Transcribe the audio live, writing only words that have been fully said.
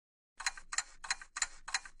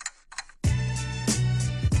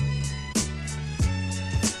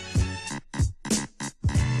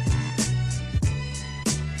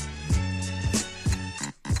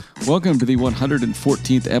Welcome to the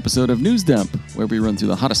 114th episode of News Dump, where we run through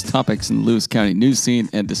the hottest topics in the Lewis County news scene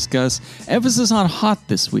and discuss. Emphasis on hot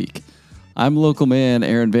this week. I'm local man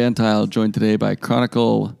Aaron VanTuyl, joined today by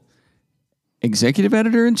Chronicle Executive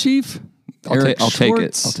Editor-in-Chief I'll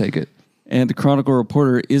Schwartz, take it. And Chronicle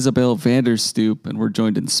reporter Isabel Vander Stoep, and we're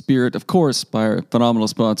joined in spirit, of course, by our phenomenal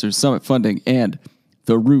sponsors, Summit Funding and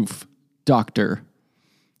The Roof Doctor.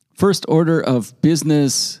 First order of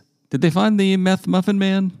business. Did they find the meth muffin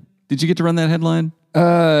man? Did you get to run that headline? You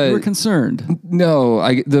were concerned. No,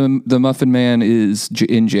 the Muffin Man is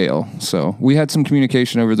in jail. So we had some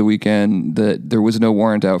communication over the weekend that there was no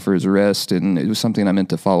warrant out for his arrest, and it was something I meant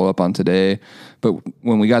to follow up on today. But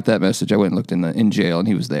when we got that message, I went and looked in jail, and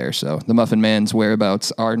he was there. So the Muffin Man's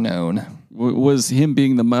whereabouts are known. Was him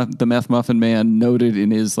being the meth muffin man noted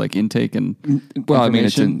in his intake and well, I mean,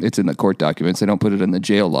 it's in the court documents. They don't put it in the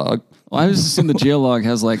jail log. Well, I was just assuming the jail log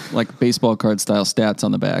has like baseball card style stats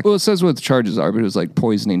on the back. Well, it says what the charges are, but it was like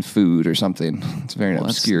poisoning food or something. It's a very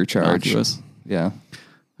obscure charge. Innocuous. Yeah.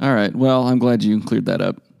 All right. Well, I'm glad you cleared that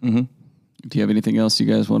up. Mm-hmm. Do you have anything else you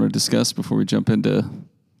guys want to discuss before we jump into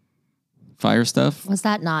fire stuff? Was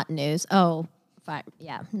that not news? Oh, fire.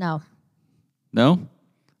 Yeah. No. No?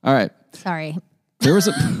 All right. Sorry. There was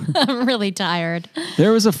a I'm really tired.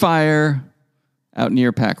 There was a fire out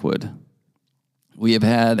near Packwood. We have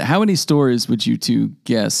had, how many stories would you two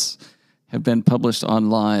guess have been published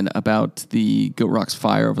online about the Goat Rocks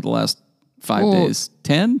fire over the last 5 days?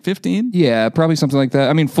 10, 15? Yeah, probably something like that.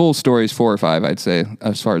 I mean, full stories, 4 or 5, I'd say,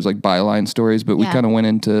 as far as byline stories. But we kind of went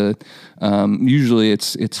into, usually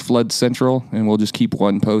it's Flood Central, and we'll just keep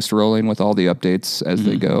one post rolling with all the updates as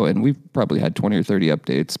they go. And we've probably had 20 or 30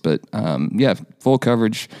 updates. But full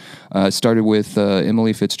coverage. Started with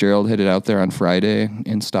Emily Fitzgerald, headed out there on Friday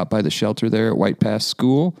and stopped by the shelter there at White Pass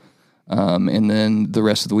School. And then the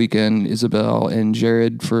rest of the weekend, Isabel and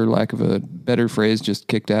Jared, for lack of a better phrase, just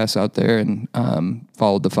kicked ass out there and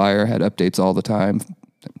followed the fire, had updates all the time,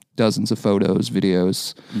 dozens of photos,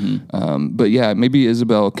 videos. Mm-hmm. But yeah, maybe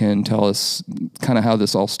Isabel can tell us kind of how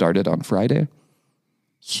this all started on Friday.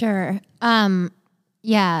 Sure.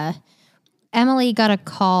 Yeah. Emily got a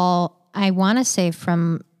call, I want to say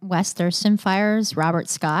from West Thurston Fire's Robert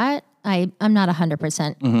Scott. I'm not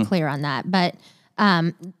 100% clear on that, but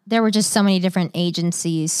there were just so many different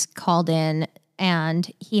agencies called in,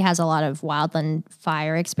 and he has a lot of wildland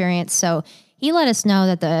fire experience. So he let us know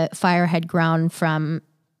that the fire had grown from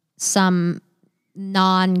some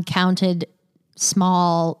non-counted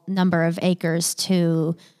small number of acres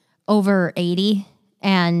to over 80.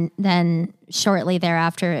 And then shortly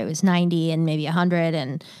thereafter, it was 90 and maybe 100.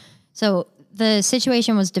 And so the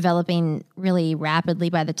situation was developing really rapidly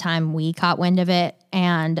by the time we caught wind of it.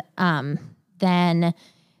 And then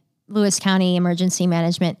Lewis County Emergency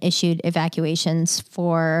Management issued evacuations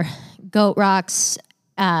for Goat Rocks,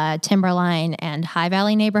 Timberline, and High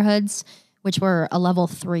Valley neighborhoods, which were a level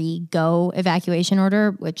 3 go evacuation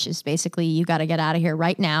order, which is basically you got to get out of here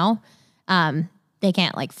right now. They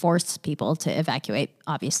can't force people to evacuate,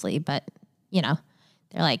 obviously, but they're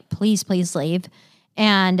like, please leave.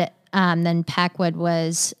 And then Packwood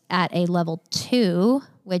was at a level 2,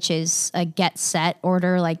 which is a get set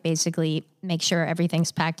order, basically make sure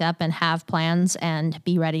everything's packed up and have plans and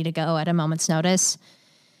be ready to go at a moment's notice.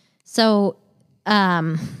 So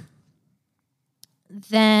then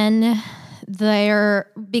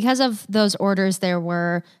because of those orders, there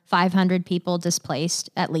were 500 people displaced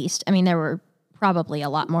at least. I mean, there were probably a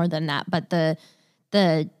lot more than that, but the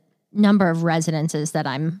number of residences that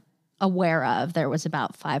I'm aware of, there was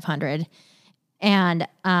about 500. And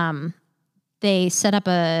they set up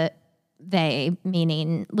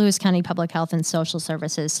meaning Lewis County Public Health and Social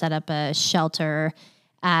Services, set up a shelter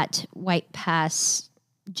at White Pass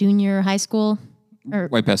Junior High School. Or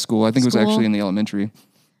White Pass School. I think it was actually in the elementary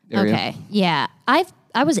area. Okay, yeah. I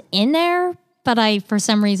was in there, but I, for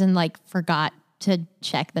some reason, forgot to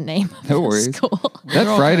check the name of the school. That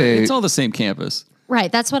Friday. It's all the same campus.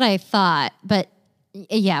 Right, that's what I thought, but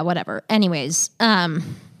yeah, whatever. Anyways,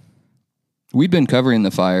 we'd been covering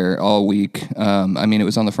the fire all week. It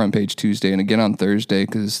was on the front page Tuesday and again on Thursday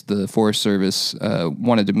because the Forest Service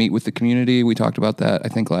wanted to meet with the community. We talked about that, I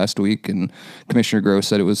think, last week, and Commissioner Gross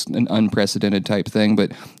said it was an unprecedented type thing,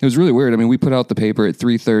 but it was really weird. I mean, we put out the paper at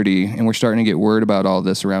 3:30, and we're starting to get word about all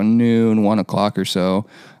this around noon, 1 o'clock or so.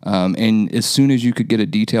 And as soon as you could get a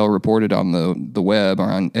detail reported on the web or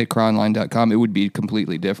at cronline.com, it would be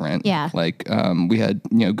completely different. Yeah. We had,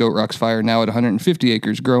 Goat Rocks fire now at 150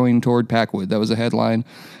 acres growing toward Packwood. That was a headline.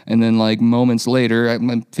 And then moments later,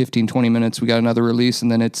 15, 20 minutes, we got another release,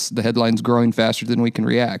 and then the headline's growing faster than we can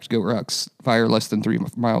react. Goat Rocks fire less than 3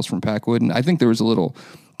 miles from Packwood. And I think there was a little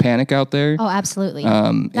panic out there. Oh, absolutely.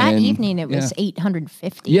 That evening it was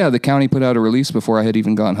 850. Yeah, the county put out a release before I had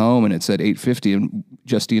even gone home, and it said 850. And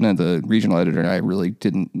Justina, the regional editor, and I really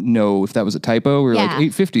didn't know if that was a typo. We were like,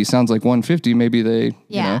 850 sounds like 150. Maybe they,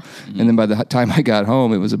 you know. And then by the time I got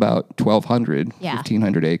home, it was about 1,200,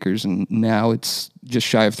 1,500 acres. And now it's just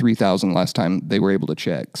shy of 3,000 last time they were able to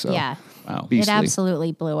check. So, wow. It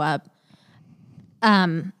absolutely blew up.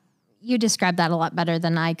 You described that a lot better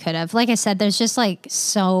than I could have. Like I said, there's just like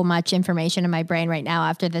so much information in my brain right now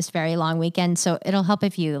after this very long weekend. So it'll help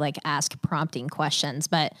if you like ask prompting questions.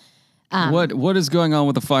 But what is going on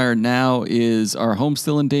with the fire now? Is our home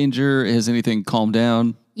still in danger? Has anything calmed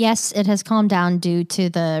down? Yes, it has calmed down due to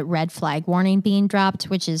the red flag warning being dropped,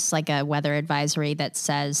 which is like a weather advisory that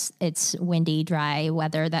says it's windy, dry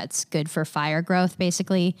weather that's good for fire growth,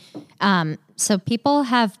 basically. So people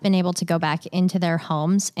have been able to go back into their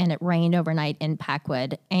homes, and it rained overnight in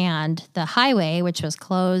Packwood. And the highway, which was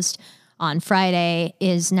closed on Friday,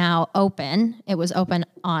 is now open. It was open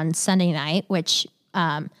on Sunday night, which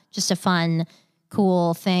just a fun,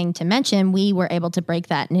 cool thing to mention. We were able to break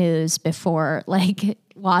that news before like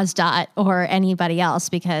WSDOT or anybody else,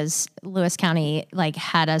 because Lewis County like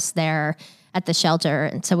had us there at the shelter.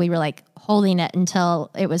 And so we were like holding it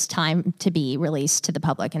until it was time to be released to the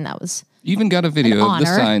public. And that was you even got a video of the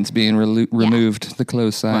signs being removed, the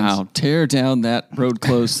closed signs. Wow, tear down that road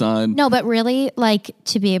closed sign. No, but really like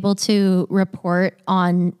to be able to report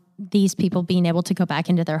on these people being able to go back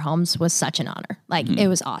into their homes was such an honor. Like it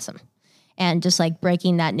was awesome. And just like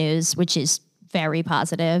breaking that news, which is very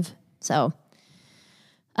positive. So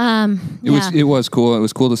it was cool. It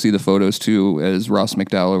was cool to see the photos too, as Ross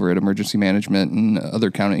McDowell over at Emergency Management and other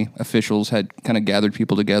county officials had kind of gathered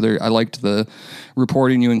people together. I liked the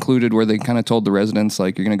reporting you included where they kind of told the residents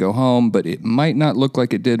like you're going to go home, but it might not look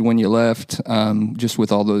like it did when you left. Just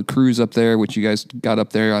with all the crews up there, which you guys got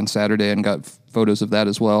up there on Saturday and got photos of that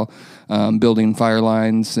as well, building fire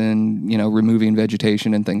lines and removing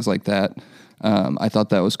vegetation and things like that. I thought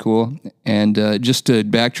that was cool. And just to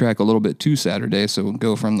backtrack a little bit to Saturday, so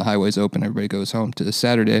go from the highways open, everybody goes home, to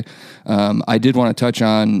Saturday, I did want to touch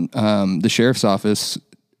on the sheriff's office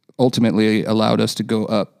ultimately allowed us to go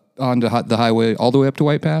up onto the highway all the way up to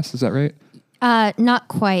White Pass. Is that right? Not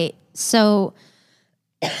quite. So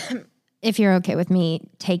if you're okay with me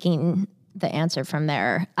taking the answer from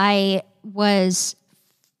there, I was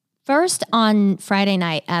first on Friday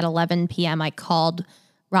night at 11 p.m. I called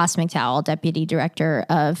Ross McDowell, Deputy Director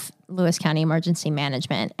of Lewis County Emergency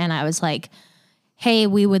Management. And I was like, hey,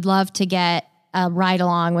 we would love to get a ride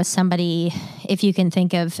along with somebody, if you can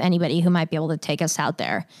think of anybody who might be able to take us out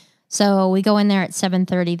there. So we go in there at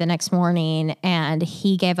 7:30 the next morning, and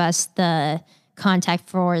he gave us the contact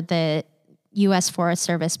for the U.S. Forest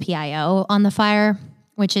Service PIO on the fire,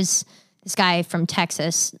 which is this guy from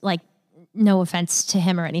Texas. Like, no offense to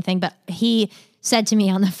him or anything, but he said to me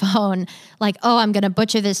on the phone, like, oh, I'm going to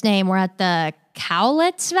butcher this name. We're at the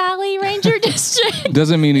Cowlitz Valley Ranger District.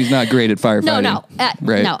 Doesn't mean he's not great at firefighting. No,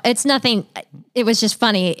 right. No, it's nothing. It was just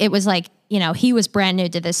funny. It was like, he was brand new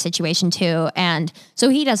to this situation too. And so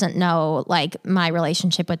he doesn't know like my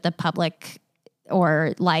relationship with the public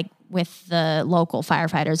or like with the local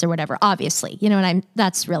firefighters or whatever, obviously,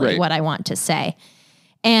 that's really what I want to say.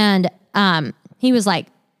 And he was like,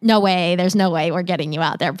 no way, there's no way we're getting you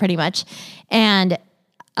out there, pretty much. And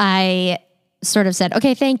I sort of said,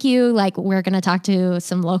 okay, thank you. Like, we're going to talk to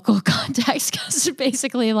some local contacts, because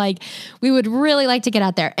basically, like, we would really like to get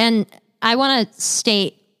out there. And I want to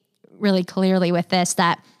state really clearly with this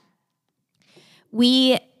that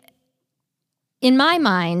in my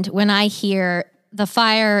mind, when I hear the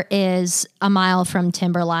fire is a mile from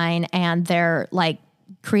Timberline and they're like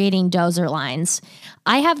creating dozer lines,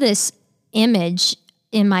 I have this image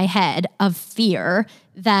in my head of fear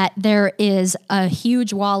that there is a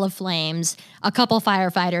huge wall of flames, a couple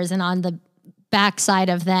firefighters, and on the backside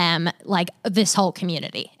of them, like this whole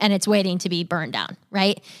community, and it's waiting to be burned down,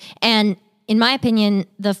 right? And in my opinion,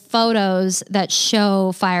 the photos that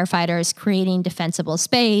show firefighters creating defensible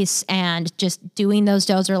space and just doing those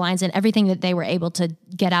dozer lines and everything that they were able to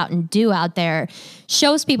get out and do out there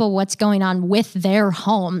shows people what's going on with their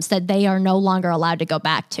homes that they are no longer allowed to go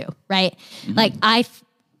back to, right? Mm-hmm. Like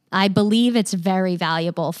I believe it's very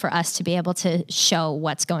valuable for us to be able to show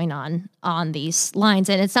what's going on these lines.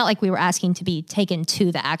 And it's not like we were asking to be taken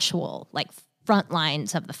to the actual like front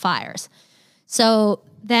lines of the fires. So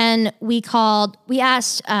then we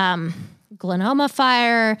asked Glenoma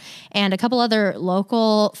Fire and a couple other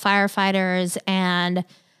local firefighters. And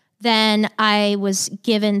then I was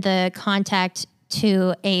given the contact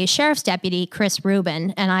to a sheriff's deputy, Chris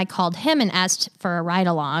Rubin, and I called him and asked for a ride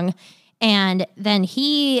along. And then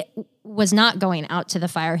he was not going out to the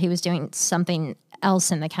fire. He was doing something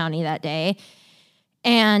else in the county that day.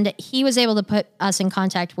 And he was able to put us in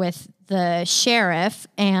contact with the sheriff,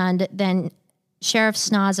 and then Sheriff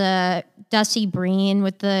Snaza, Dusty Breen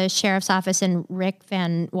with the sheriff's office, and Rick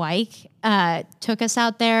Van Wyck took us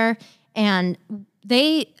out there. And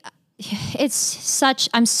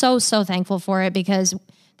I'm so thankful for it, because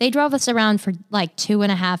they drove us around for like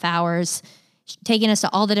 2.5 hours, taking us to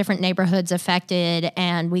all the different neighborhoods affected.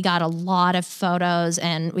 And we got a lot of photos,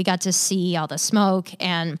 and we got to see all the smoke.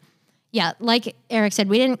 And yeah, like Eric said,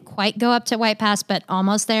 we didn't quite go up to White Pass, but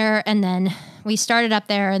almost there. And then we started up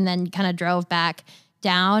there and then kind of drove back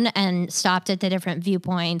down and stopped at the different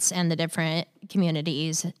viewpoints and the different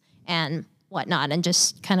communities and whatnot, and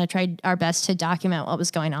just kind of tried our best to document what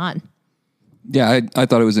was going on. Yeah, I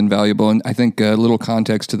thought it was invaluable. And I think a little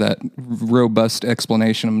context to that robust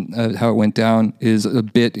explanation of how it went down is a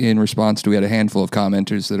bit in response to, we had a handful of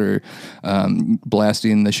commenters that are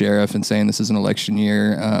blasting the sheriff and saying this is an election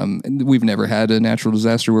year. We've never had a natural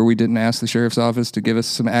disaster where we didn't ask the sheriff's office to give us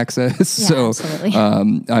some access. Yeah, so absolutely.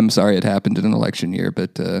 I'm sorry it happened in an election year,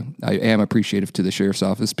 but I am appreciative to the sheriff's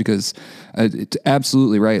office, because it's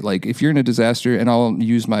absolutely right. Like, if you're in a disaster, and I'll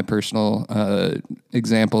use my personal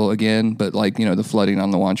example again, but like, the flooding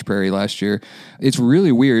on the Wanch Prairie last year, it's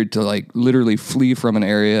really weird to like literally flee from an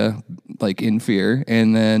area like in fear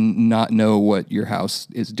and then not know what your house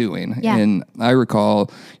is doing. Yeah. And I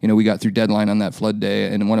recall, we got through deadline on that flood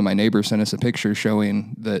day, and one of my neighbors sent us a picture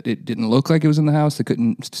showing that it didn't look like it was in the house. They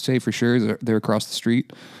couldn't say for sure. They're across the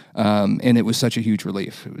street. And it was such a huge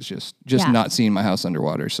relief. It was just not seeing my house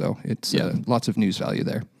underwater. So it's lots of news value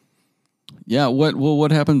there. Yeah.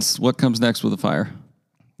 What happens? What comes next with the fire?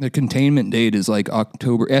 The containment date is like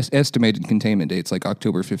estimated containment date's like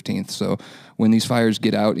October 15th. So when these fires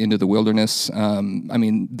get out into the wilderness,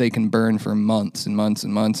 they can burn for months and months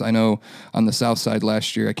and months. I know on the south side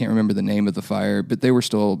last year, I can't remember the name of the fire, but they were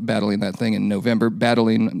still battling that thing in November.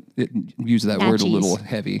 Use that word a little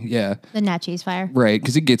heavy. Yeah. The Natchez fire. Right,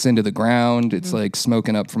 because it gets into the ground. It's like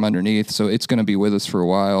smoking up from underneath. So it's going to be with us for a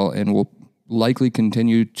while, and we'll likely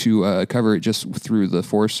continue to cover it just through the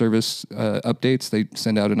Forest Service updates. They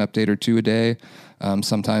send out an update or two a day,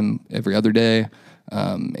 sometime every other day,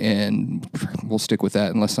 and we'll stick with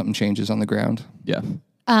that unless something changes on the ground. Yeah.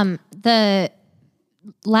 The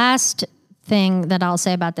last thing that I'll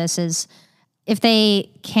say about this is, if they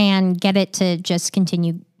can get it to just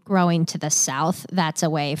continue growing to the south, that's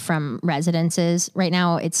away from residences. Right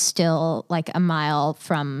now, it's still like a mile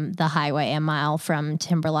from the highway, a mile from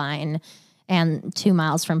Timberline, and 2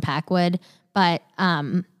 miles from Packwood. But,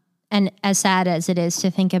 and as sad as it is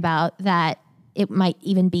to think about that, it might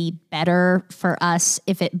even be better for us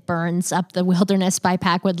if it burns up the wilderness by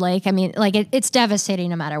Packwood Lake. I mean, like it's devastating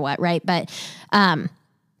no matter what, right? But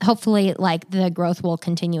hopefully, like, the growth will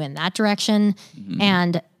continue in that direction. Mm-hmm.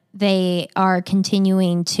 And they are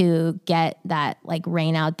continuing to get that like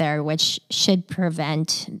rain out there, which should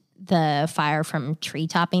prevent the fire from tree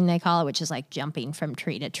topping, they call it, which is like jumping from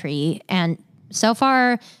tree to tree. And so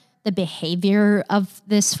far, the behavior of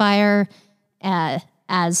this fire,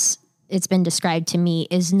 as it's been described to me,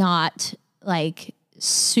 is not like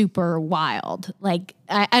super wild. Like,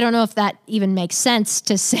 I don't know if that even makes sense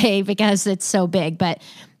to say because it's so big, but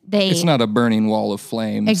it's not a burning wall of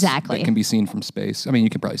flames. Exactly. That can be seen from space. I mean, you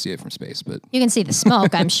can probably see it from space, but you can see the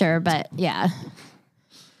smoke, I'm sure, but yeah.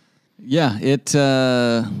 Yeah,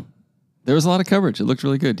 there was a lot of coverage. It looked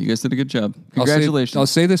really good. You guys did a good job. Congratulations. I'll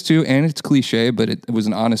say this too, and it's cliche, but it was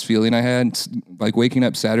an honest feeling I had. Like waking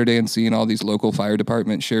up Saturday and seeing all these local fire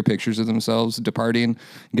departments share pictures of themselves departing,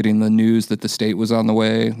 getting the news that the state was on the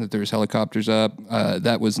way, that there's helicopters up.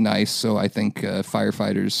 That was nice. So I think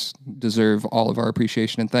firefighters deserve all of our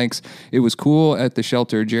appreciation and thanks. It was cool at the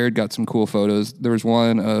shelter. Jared got some cool photos. There was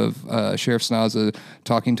one of Sheriff Snaza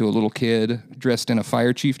talking to a little kid dressed in a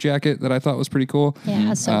fire chief jacket that I thought was pretty cool.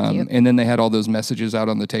 Yeah, so cute. And then they had all those messages out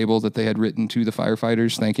on the table that they had written to the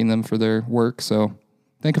firefighters, thanking them for their work. So,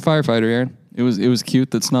 thank a firefighter, Aaron. It was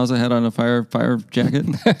cute that Snaza had on a fire jacket.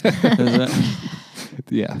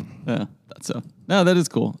 Yeah, that's so. No, that is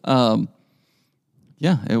cool.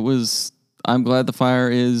 Yeah, it was. I'm glad the fire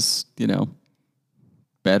is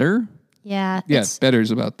better. Yeah, better is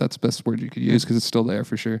that's the best word you could use because it's still there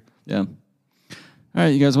for sure. Yeah. All right,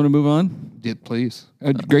 you guys want to move on? Yeah, please.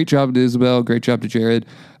 Great job to Isabel. Great job to Jared.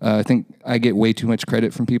 I think I get way too much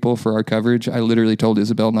credit from people for our coverage. I literally told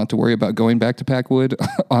Isabel not to worry about going back to Packwood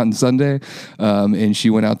on Sunday, and she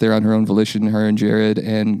went out there on her own volition, her and Jared,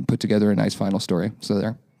 and put together a nice final story. So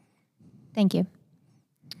there. Thank you.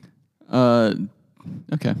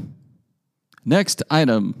 Okay. Next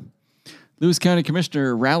item. Lewis County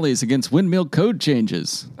Commissioner rallies against windmill code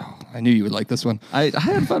changes. Oh, I knew you would like this one. I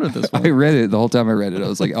had fun with this one. I read it the whole time I read it. I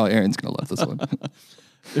was like, oh, Aaron's going to love this one.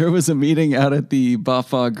 There was a meeting out at the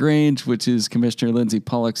Baffa Grange, which is Commissioner Lindsay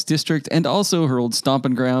Pollock's district, and also her old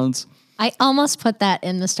stomping grounds. I almost put that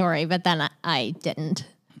in the story, but then I didn't.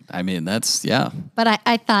 I mean, that's, yeah. But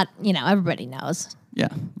I thought, everybody knows. Yeah,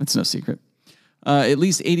 it's no secret. At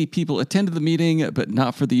least 80 people attended the meeting, but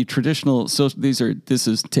not for the traditional social. This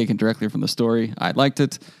is taken directly from the story. I liked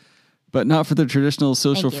it, but not for the traditional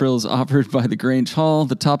social frills offered by the Grange Hall.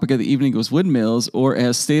 The topic of the evening was windmills, or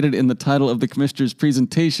as stated in the title of the commissioner's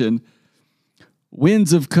presentation,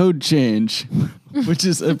 Winds of Code Change, which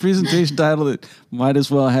is a presentation title that might as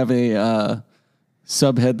well have a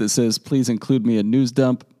subhead that says, "Please include me in news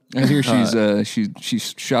dump." I hear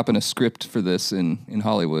she's shopping a script for this in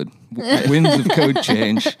Hollywood. Winds of Code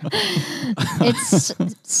Change. It's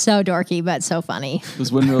so dorky, but so funny.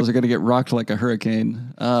 Those windmills are going to get rocked like a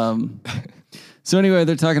hurricane. So anyway,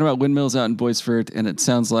 they're talking about windmills out in Boisfort, and it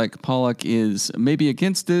sounds like Pollock is maybe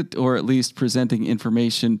against it, or at least presenting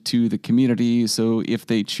information to the community. So if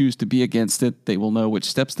they choose to be against it, they will know which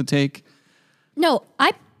steps to take. No,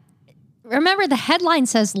 remember, the headline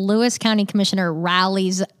says Lewis County Commissioner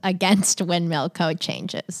rallies against windmill code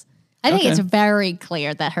changes. I think it's very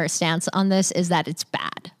clear that her stance on this is that it's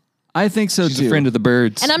bad. I think so, She's too. a friend of the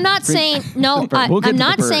birds. And I'm not saying, I'm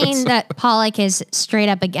not saying that Pollock is straight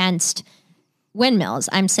up against windmills.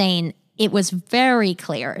 I'm saying it was very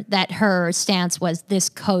clear that her stance was this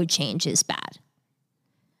code change is bad.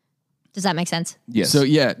 Does that make sense? Yes. So,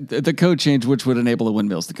 yeah, the code change, which would enable the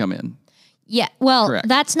windmills to come in. Yeah, well, Correct.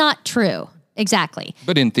 That's not true. Exactly.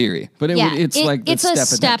 But in theory. But it's like the it's a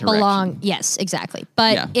step in that along. Yes, exactly.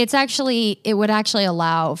 But it would actually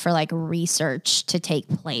allow for like research to take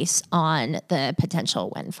place on the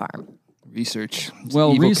potential wind farm. Research.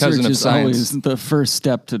 Well, Evil research cousin of is science. always the first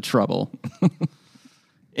step to trouble.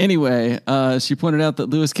 Anyway, she pointed out that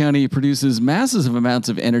Lewis County produces massive amounts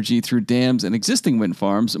of energy through dams and existing wind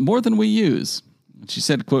farms, more than we use. She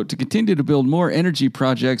said, quote, "To continue to build more energy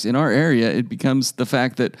projects in our area, it becomes the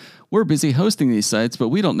fact that we're busy hosting these sites, but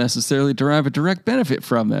we don't necessarily derive a direct benefit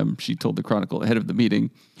from them," she told the Chronicle ahead of the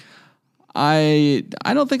meeting. I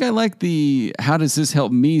don't think I like the "how does this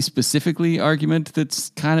help me specifically" argument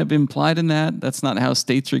that's kind of implied in that. That's not how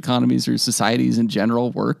states or economies or societies in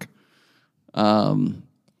general work. And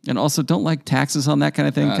also don't like taxes on that kind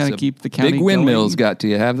of thing. Kind of keep the county big windmills going. got to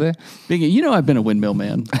you, have they? I've been a windmill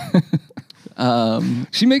man.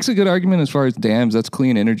 She makes a good argument as far as dams. That's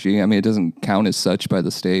clean energy. I mean, it doesn't count as such by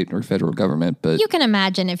the state or federal government, but you can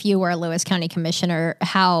imagine if you were a Lewis County Commissioner,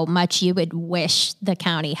 how much you would wish the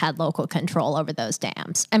county had local control over those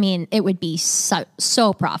dams. I mean, it would be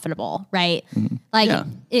so profitable, right?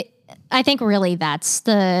 Mm-hmm. I think really that's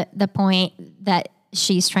the point that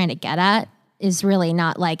she's trying to get at, is really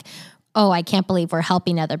not like, oh, I can't believe we're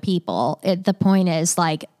helping other people. The point is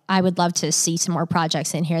like, I would love to see some more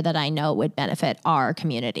projects in here that I know would benefit our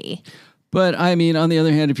community. But I mean, on the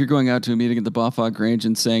other hand, if you're going out to a meeting at the Baffa Grange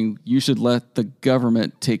and saying you should let the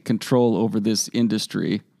government take control over this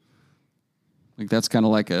industry, like that's kind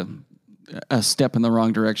of like a step in the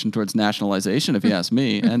wrong direction towards nationalization, if you ask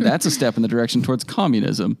me. And that's a step in the direction towards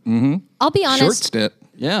communism. Mm-hmm. I'll be honest. Short step.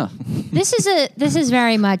 Yeah. This is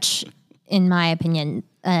very much, in my opinion,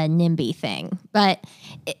 a NIMBY thing, but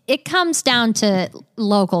it comes down to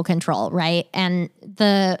local control, right? And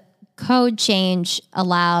the code change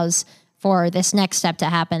allows for this next step to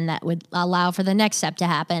happen that would allow for the next step to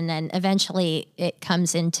happen. And eventually it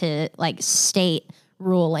comes into like state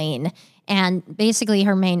ruling. And basically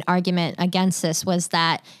her main argument against this was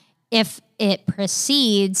that if it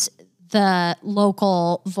proceeds, the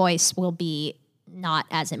local voice will be not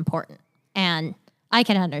as important. And I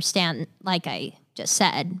can understand, like I just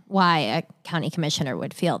said, why a county commissioner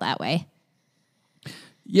would feel that way.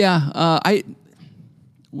 Yeah,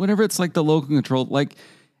 whenever it's like the local control, like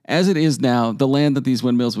as it is now, the land that these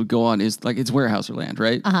windmills would go on is like it's Weyerhaeuser land,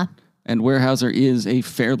 right? Uh-huh. And Weyerhaeuser is a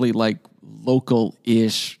fairly like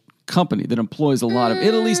local-ish company that employs a lot of,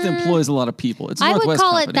 it at least employs a lot of people. It's a I would Northwest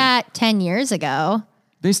call company. it that 10 years ago.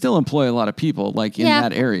 They still employ a lot of people, like in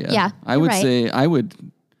that area. Yeah, I would right. say I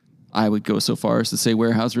would go so far as to say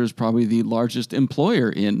Weyerhaeuser is probably the largest employer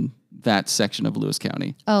in that section of Lewis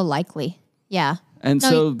County. Oh, likely. Yeah. And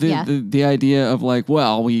the idea of like,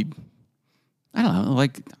 well, I don't know,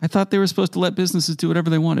 like I thought they were supposed to let businesses do whatever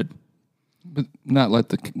they wanted. But not let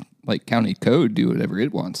the county code do whatever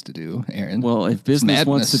it wants to do, Aaron. Well, if business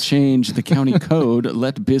wants to change the county code,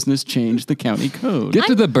 let business change the county code. Get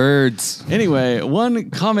to the birds. Anyway, one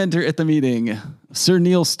commenter at the meeting Sir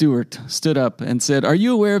Neil Stewart stood up and said, "Are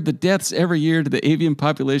you aware of the deaths every year to the avian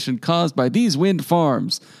population caused by these wind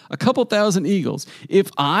farms? A couple thousand eagles.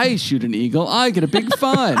 If I shoot an eagle, I get a big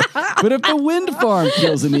fine. But if the wind farm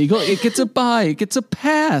kills an eagle, it gets a bye. It gets a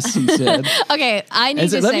pass," he said. Okay, I need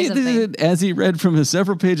to say something. As he read from a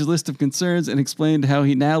several-page list of concerns and explained how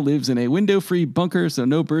he now lives in a window-free bunker so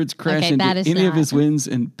no birds crash into any of his winds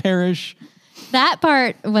and perish. That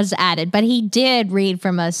part was added, but he did read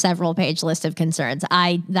from a several-page list of concerns.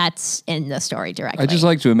 That's in the story directly. I just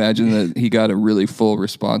like to imagine that he got a really full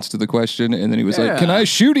response to the question, and then he was like, "Can I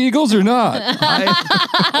shoot eagles or not?"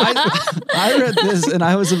 I read this, and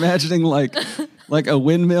I was imagining like a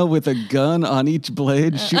windmill with a gun on each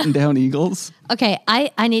blade shooting down eagles. Okay,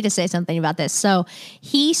 I need to say something about this. So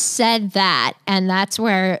he said that, and that's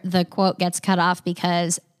where the quote gets cut off,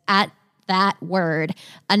 because at that word,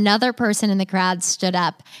 another person in the crowd stood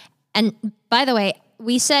up. And by the way,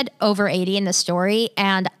 we said over 80 in the story,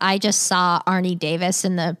 and I just saw Arnie Davis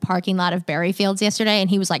in the parking lot of Berryfields yesterday, and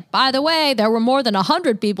he was like, "By the way, there were more than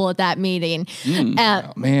 100 people at that meeting."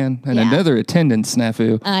 Oh, man. And another attendance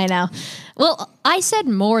snafu. I know. Well, I said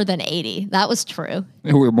more than 80. That was true.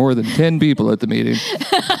 There were more than 10 people at the meeting.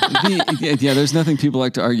 There's nothing people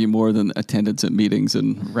like to argue more than attendance at meetings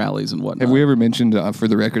and rallies and whatnot. Have we ever mentioned, for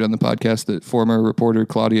the record on the podcast, that former reporter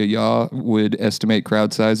Claudia Yaw would estimate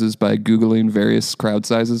crowd sizes by Googling various crowd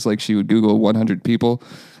sizes? Like she would Google 100 people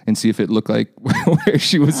and see if it looked like where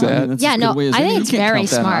she was at. I think it's very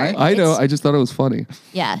smart. I know. I just thought it was funny.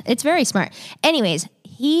 Yeah, it's very smart. Anyways,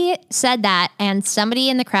 he said that, and somebody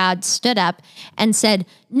in the crowd stood up and said,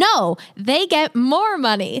 "No, they get more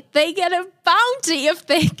money. They get a bounty if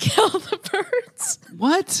they kill the birds."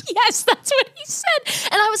 What? Yes, that's what he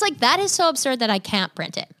said. And I was like, that is so absurd that I can't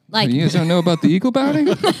print it. Like, you guys don't know about the eagle bounty?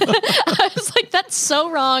 I was like, that's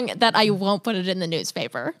so wrong that I won't put it in the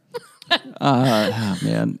newspaper. Oh,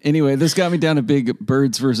 man. Anyway, this got me down a big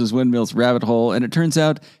birds versus windmills rabbit hole, and it turns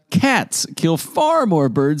out cats kill far more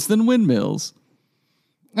birds than windmills.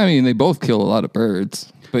 I mean, they both kill a lot of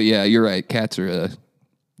birds. But yeah, you're right. Cats are,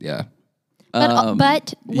 yeah.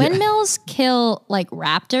 But windmills kill like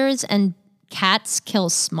raptors, and cats kill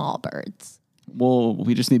small birds. Well,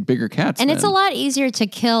 we just need bigger cats. And it's a lot easier to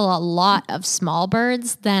kill a lot of small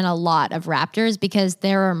birds than a lot of raptors, because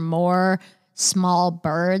there are more small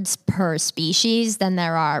birds per species than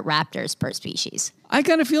there are raptors per species. I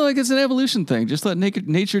kind of feel like it's an evolution thing. Just let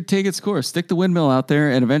nature take its course. Stick the windmill out there,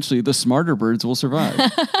 and eventually the smarter birds will survive.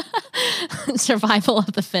 Survival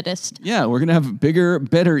of the fittest. Yeah, we're going to have bigger,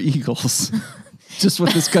 better eagles. Just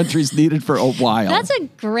what this country's needed for a while. That's a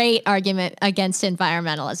great argument against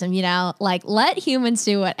environmentalism, you know? Like, let humans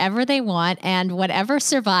do whatever they want, and whatever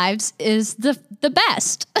survives is the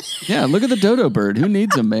best. Yeah, look at the dodo bird. Who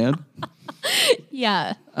needs him, man?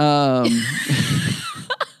 Yeah.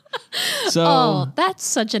 So that's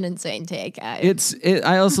such an insane take.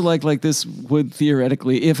 I also like this would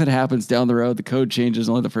theoretically, if it happens down the road, the code changes,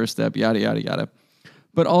 only the first step, yada, yada, yada.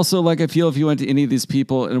 But also, like, I feel if you went to any of these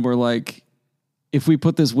people and were like, if we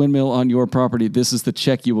put this windmill on your property, this is the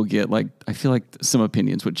check you will get. Like, I feel like some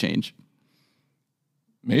opinions would change.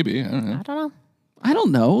 Maybe. I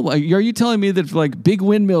don't know. Like, are you telling me that if, like, Big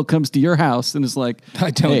Windmill comes to your house and is like,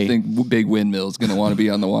 I don't think Big Windmill is going to want to be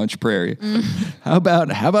on the Wanch Prairie. How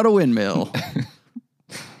about a windmill?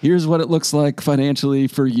 Here's what it looks like financially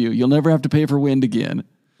for you. You'll never have to pay for wind again.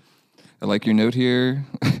 I like your note here.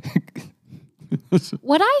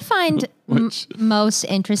 What I find most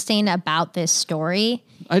interesting about this story,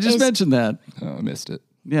 I just mentioned that. Oh, I missed it.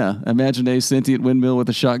 Yeah, imagine a sentient windmill with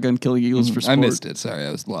a shotgun killing eagles for sport. I missed it. Sorry,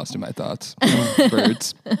 I was lost in my thoughts.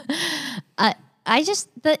 Birds.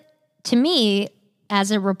 To me,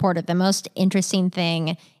 as a reporter, the most interesting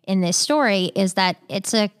thing in this story is that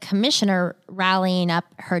it's a commissioner rallying up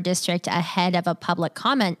her district ahead of a public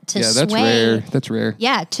comment to sway. That's rare.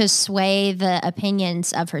 Yeah, to sway the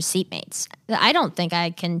opinions of her seatmates. I don't think I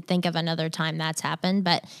can think of another time that's happened,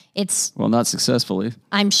 but not successfully.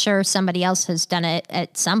 I'm sure somebody else has done it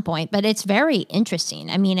at some point, but it's very interesting.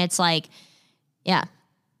 I mean, it's like, yeah.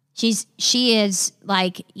 She is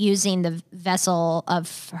like using the vessel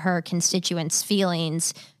of her constituents'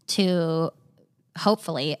 feelings to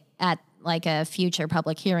hopefully at like a future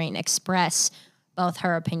public hearing express both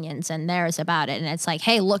her opinions and theirs about it. And it's like,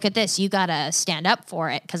 hey, look at this. You got to stand up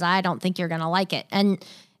for it because I don't think you're going to like it. And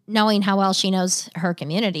knowing how well she knows her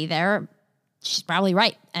community there, she's probably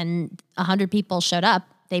right. And 100 people showed up.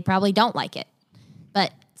 They probably don't like it.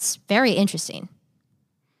 But it's very interesting.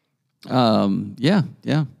 Yeah.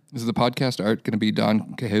 Is the podcast art going to be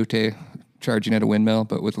Don Quixote charging at a windmill,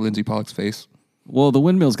 but with Lindsay Pollock's face? Well, the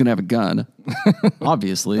Windmill's going to have a gun,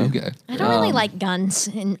 obviously. Okay. I don't really like guns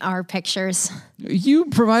in our pictures. You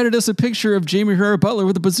provided us a picture of Jamie Herrera Butler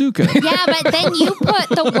with a bazooka. Yeah, but then you put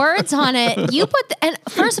the words on it. And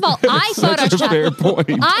first of all, I Such a fair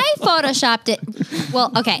point. I photoshopped it.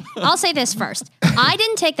 Well, okay, I'll say this first. I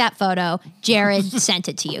didn't take that photo. Jared sent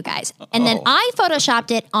it to you guys. And then I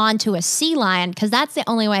photoshopped it onto a sea lion because that's the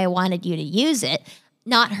only way I wanted you to use it.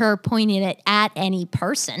 Not her pointing it at any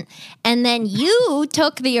person. And then you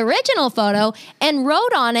took the original photo and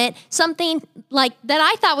wrote on it something like that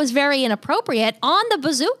I thought was very inappropriate on the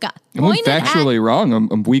bazooka. I went factually wrong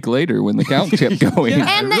a week later when the count kept going. Yeah,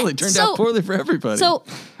 And it really turned out poorly for everybody. So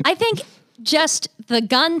I think just the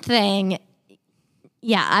gun thing,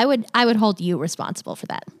 yeah, I would hold you responsible for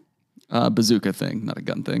that. Bazooka thing, not a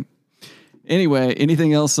gun thing. Anyway,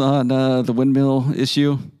 anything else on the windmill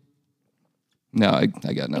issue? No, I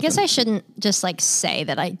got nothing. I guess I shouldn't just like say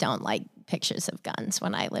that I don't like pictures of guns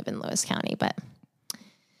when I live in Lewis County, but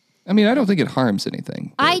I mean, I don't think it harms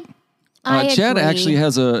anything. I Chad agree. actually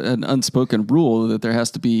has an unspoken rule that there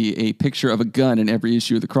has to be a picture of a gun in every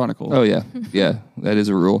issue of the Chronicle. Oh, yeah. Yeah, that is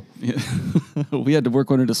a rule. Yeah. We had to work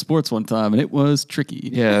one into sports one time, and it was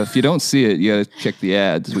tricky. Yeah, if you don't see it, you got to check the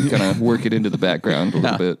ads. We kind of work it into the background a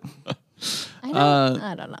little bit.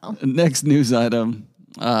 I don't know. Next news item.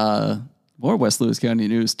 More West Lewis County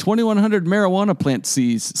news. 2,100 marijuana plants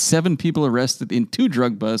seized. 7 people arrested in 2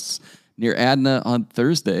 drug busts near Adna on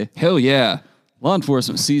Thursday. Hell yeah. Law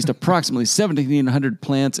enforcement seized approximately 1,700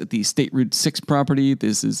 plants at the State Route 6 property.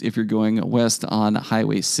 This is if you're going west on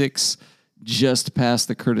Highway 6, just past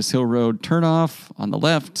the Curtis Hill Road turnoff on the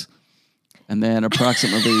left. And then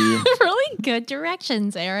approximately... Really good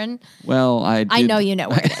directions, Aaron. Well, I know you know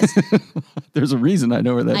where it is. There's a reason I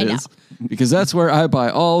know where that is. Because that's where I buy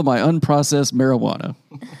all my unprocessed marijuana.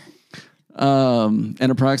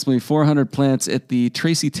 And approximately 400 plants at the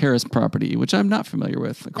Tracy Terrace property, which I'm not familiar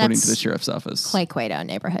with, according to the sheriff's office. Clay Cueto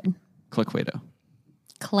neighborhood. Clayquedo.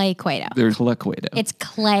 Clay Cueto. There's Clayquedo. It's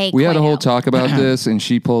Clay We had a Cueto. whole talk about this, and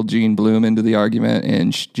she pulled Jean Bloom into the argument,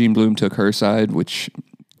 and Jean Bloom took her side, which,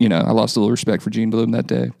 you know, I lost a little respect for Jean Bloom that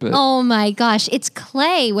day. But Oh my gosh, it's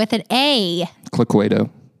Clay with an A.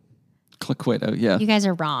 Clayquedo. Clayquedo, yeah. You guys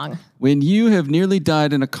are wrong. When you have nearly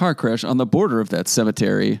died in a car crash on the border of that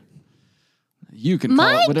cemetery, you can call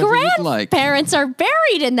My it whatever you'd like. grandparents are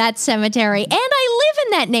buried in that cemetery, and I live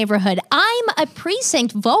in that neighborhood. I'm a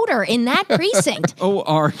precinct voter in that precinct.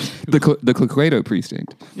 O-R. The Clayquedo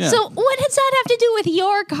precinct. Yeah. So what does that have to do with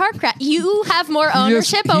your car crash? You have more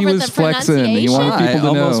ownership he over was the flexing. He pronunciation. wanted I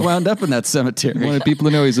people to almost know. wound up in that I cemetery. wanted people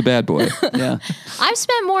to know he's a bad boy. Yeah. I've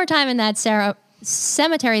spent more time in that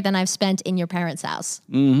cemetery than I've spent in your parents' house.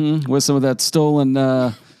 With some of that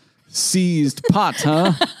stolen, seized pot,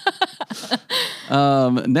 huh?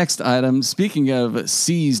 Next item. Speaking of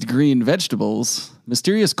seized green vegetables,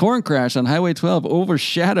 mysterious corn crash on Highway 12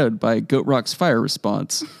 overshadowed by Goat Rock's fire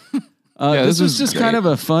response. This was just kind of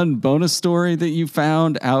a fun bonus story that you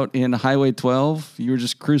found out in Highway 12. You were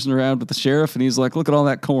just cruising around with the sheriff, and he's like, "Look at all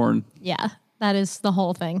that corn." Yeah, that is the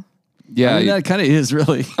whole thing. Yeah, I mean, that kind of is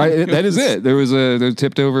really. that is it. There was a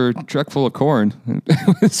tipped over truck full of corn.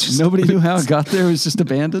 It's just- Nobody knew how it got there. It was just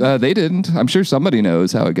abandoned. They didn't. I'm sure somebody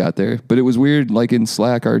knows how it got there, but it was weird. Like in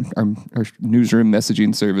Slack, our newsroom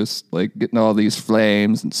messaging service, like getting all these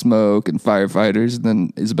flames and smoke and firefighters, and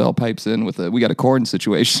then Isabel pipes in with we got a corn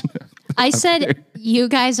situation. I said, you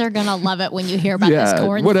guys are going to love it when you hear about this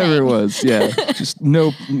corn whatever thing. it was. Yeah, just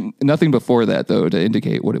nothing before that though to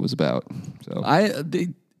indicate what it was about. So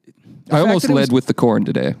I almost led with the corn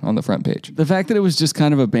today on the front page. The fact that it was just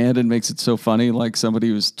kind of abandoned makes it so funny. Like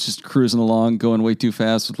somebody was just cruising along, going way too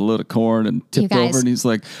fast with a load of corn and tipped over, and he's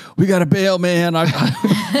like, "We got to bail, man!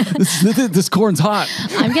 This corn's hot."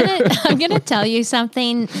 I'm gonna tell you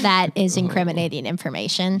something that is incriminating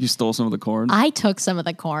information. You stole some of the corn. I took some of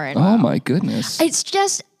the corn. Oh my goodness! It's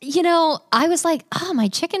just, I was like, oh, my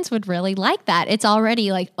chickens would really like that. It's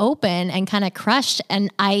already like open and kind of crushed.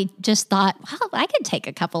 And I just thought, well, I could take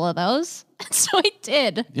a couple of those. So I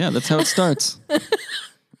did. Yeah, that's how it starts.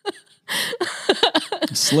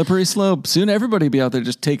 Slippery slope. Soon everybody will be out there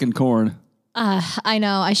just taking corn. I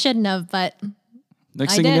know I shouldn't have, but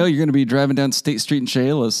Next I thing you did. know, you're going to be driving down State Street in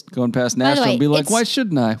Chehalis, going past the Nashville, way, and be like, it's- "Why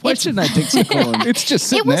shouldn't I? Why shouldn't I take some corn?" It's just it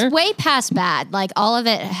sitting was there. way past bad. Like all of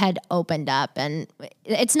it had opened up and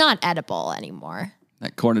it's not edible anymore.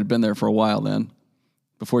 That corn had been there for a while then,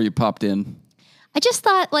 before you popped in. I just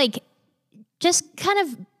thought, like, just kind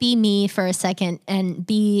of be me for a second and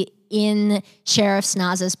be in Sheriff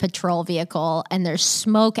Snoz's patrol vehicle and there's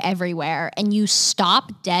smoke everywhere and you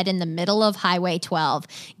stop dead in the middle of Highway 12,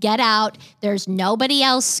 get out, there's nobody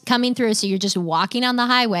else coming through, so you're just walking on the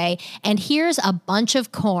highway, and here's a bunch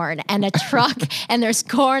of corn and a truck and there's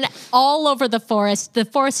corn all over the forest. The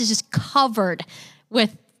forest is just covered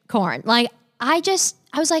with corn. Like, I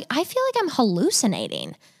was like, I feel like I'm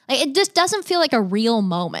hallucinating. Like, it just doesn't feel like a real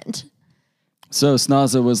moment. So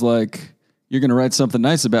Snaza was like, "You're going to write something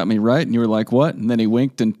nice about me, right?" And you were like, "What?" And then he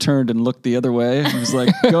winked and turned and looked the other way. He was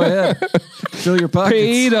like, "Go ahead, fill your pockets."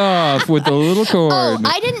 Paid off with the little corn. Oh,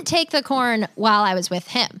 I didn't take the corn while I was with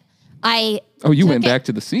him. You went back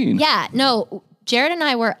to the scene. Yeah, no. Jared and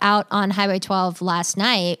I were out on Highway 12 last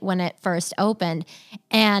night when it first opened,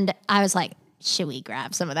 and I was like, should we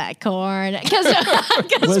grab some of that corn?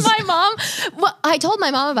 Because my mom, I told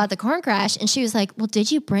my mom about the corn crash, and she was like, well,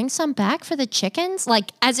 did you bring some back for the chickens?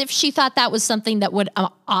 Like, as if she thought that was something that would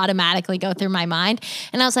automatically go through my mind.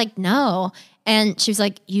 And I was like, no. And she was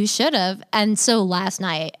like, you should have. And so last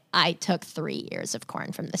night, I took 3 ears of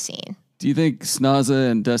corn from the scene. Do you think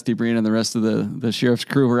Snaza and Dusty Breen and the rest of the sheriff's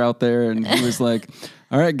crew were out there and he was like,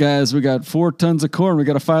 all right, guys, we got 4 tons of corn. We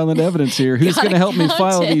got to file into evidence here. Who's going to help me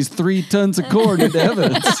file these 3 tons of corn into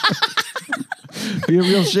evidence? Be a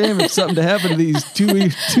real shame if something to happen to these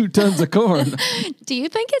 2 tons of corn. Do you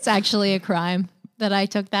think it's actually a crime that I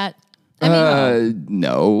took that? I mean,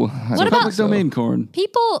 no. What about public domain corn?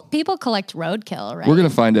 People collect roadkill, right? We're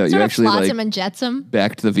gonna find out. Sort You of actually flotsam and jetsam.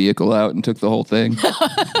 Backed the vehicle out and took the whole thing.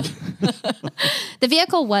 The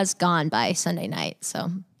vehicle was gone by Sunday night,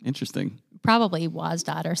 so interesting. Probably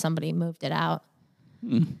WSDOT or somebody moved it out.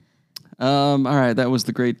 All right, that was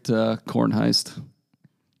the great corn heist.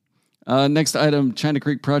 Next item: China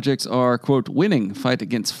Creek projects are, quote, winning. Fight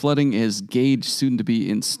against flooding is gauge soon to be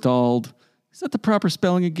installed. Is that the proper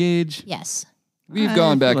spelling of gauge? Yes. We've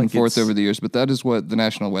gone back and forth over the years, but that is what the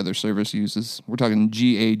National Weather Service uses. We're talking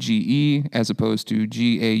GAGE as opposed to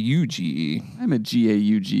GAUGE. I'm a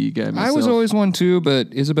GAUG guy myself. I was always one too,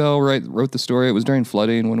 but Isabel wrote the story. It was during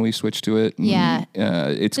flooding when we switched to it. Yeah.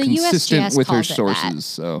 It's the consistent USGS with her calls it sources.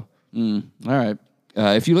 So, all right.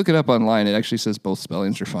 If you look it up online, it actually says both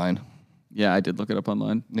spellings are fine. Yeah, I did look it up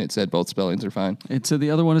online. It said both spellings are fine. It said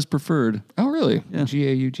the other one is preferred. Oh, really? Yeah.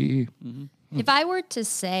 GAUGE. Mm-hmm. If I were to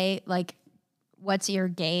say, like, what's your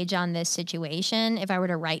gauge on this situation? If I were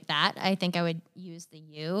to write that, I think I would use the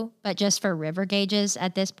U. But just for river gauges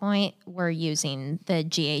at this point, we're using the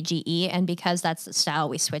GAGE. And because that's the style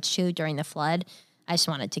we switched to during the flood, I just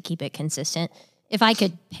wanted to keep it consistent. If I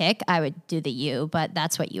could pick, I would do the U, but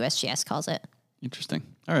that's what USGS calls it. Interesting.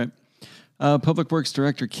 All right. Public Works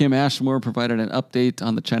Director Kim Ashmore provided an update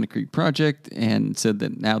on the China Creek project and said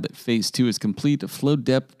that now that Phase 2 is complete, flow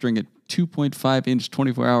depth during a 2.5-inch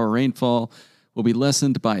 24-hour rainfall will be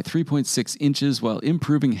lessened by 3.6 inches while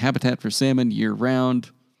improving habitat for salmon year-round.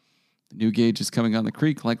 The new gauge is coming on the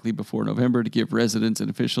creek likely before November to give residents and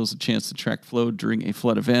officials a chance to track flow during a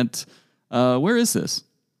flood event. Where is this?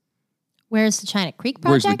 Where's the China Creek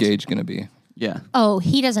project? Where's the gauge going to be? Yeah. Oh,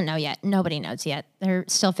 he doesn't know yet. Nobody knows yet. They're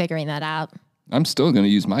still figuring that out. I'm still going to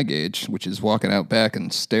use my gauge, which is walking out back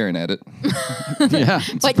and staring at it. Yeah.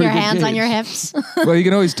 Putting your hands on your hips. Well, you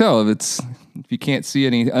can always tell if you can't see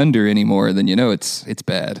any under anymore, then you know it's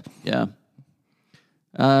bad. Yeah.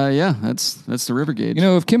 Yeah, that's the river gauge. You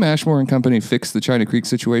know, if Kim Ashmore and company fix the China Creek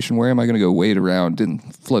situation, where am I going to go wade around in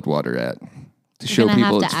floodwater at to show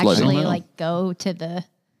people it's flooding? Actually, like, go to the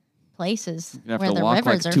places you have where to the walk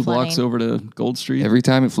rivers like are 2 flooding. blocks over to Gold Street. Every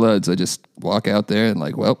time it floods, I just walk out there and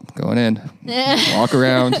like, well, going in. Walk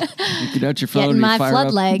around. You get out your phone Getting and my you fire flood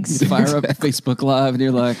up, legs. You fire up Facebook Live and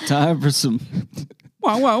you're like, time for some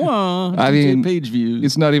wah, wah, wah. I mean, page views.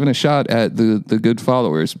 It's not even a shot at the good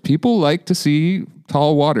followers. People like to see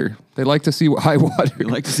tall water. They like to see high water. They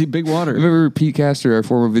like to see big water. Remember Pete Castor, our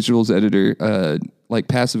former visuals editor, like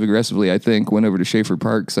passive aggressively, I think, went over to Schaefer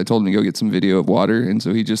Parks. I told him to go get some video of water. And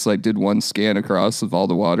so he just like did one scan across of all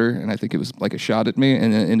the water. And I think it was like a shot at me.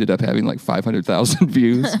 And it ended up having like 500,000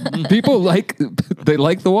 views. People like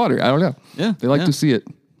the water. I don't know. Yeah. They like to see it.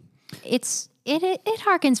 It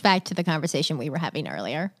harkens back to the conversation we were having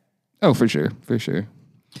earlier. Oh, for sure. For sure.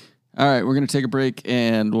 All right. We're going to take a break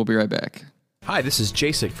and we'll be right back. Hi, this is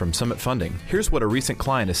Jasek from Summit Funding. Here's what a recent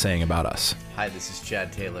client is saying about us. Hi, this is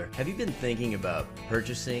Chad Taylor. Have you been thinking about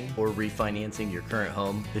purchasing or refinancing your current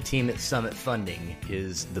home? The team at Summit Funding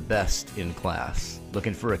is the best in class.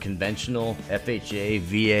 Looking for a conventional FHA,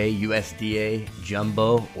 VA, USDA,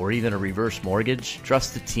 jumbo, or even a reverse mortgage?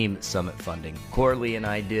 Trust the team at Summit Funding. Coralie and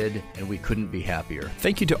I did, and we couldn't be happier.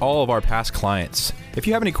 Thank you to all of our past clients. If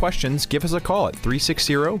you have any questions, give us a call at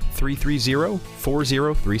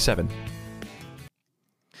 360-330-4037.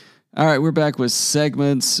 All right, we're back with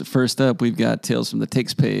segments. First up, we've got Tales from the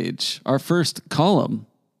Takes page. Our first column,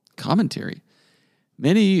 commentary.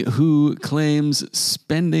 Many who claims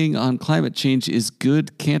spending on climate change is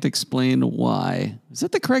good can't explain why. Is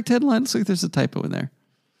that the correct headline? Looks like there's a typo in there.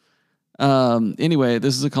 Anyway,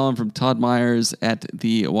 this is a column from Todd Myers at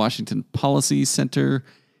the Washington Policy Center.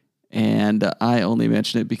 And I only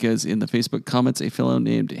mention it because in the Facebook comments, a fellow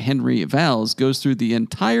named Henry Vals goes through the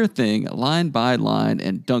entire thing line by line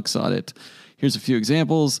and dunks on it. Here's a few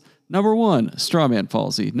examples. Number 1, strawman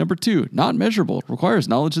fallacy. Number 2, not measurable, requires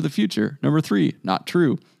knowledge of the future. Number 3, not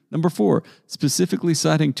true. Number 4, specifically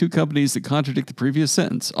citing 2 companies that contradict the previous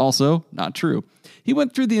sentence. Also, not true. He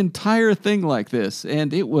went through the entire thing like this,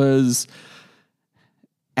 and it was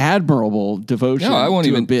admirable devotion. No, I won't to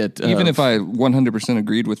even a bit. Even if I 100%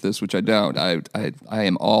 agreed with this, which I don't, I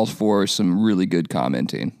am all for some really good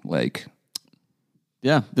commenting. Like,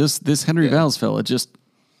 yeah, this Henry Vals fella just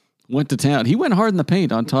went to town. He went hard in the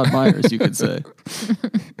paint on Todd Myers, you could say.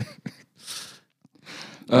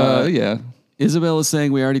 yeah. Isabel is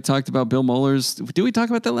saying we already talked about Bill Mueller's. Did we talk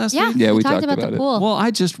about that last week? Yeah, we talked about the it. pool. Well,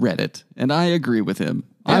 I just read it, and I agree with him.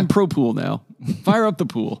 Yeah. I'm pro pool now. Fire up the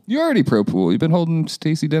pool. You're already pro pool. You've been holding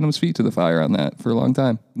Stacey Denham's feet to the fire on that for a long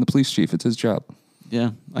time. And the police chief, it's his job.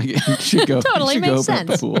 Yeah, I should go. Totally should makes go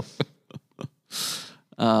open up sense. the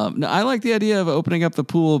pool. No, I like the idea of opening up the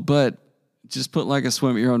pool, but just put like a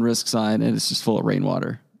swim at your own risk sign, and it's just full of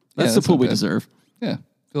rainwater. That's the that's pool we okay. deserve. Yeah,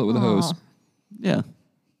 fill it with a hose. Yeah.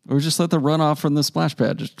 Or just let the runoff from the splash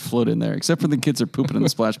pad just float in there, except for the kids are pooping in the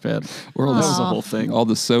splash pad. Or all that the, was the whole thing. all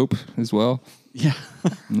the soap as well. Yeah.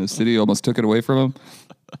 And the city almost took it away from him.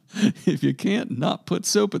 If you can't not put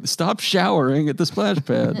soap at stop showering at the splash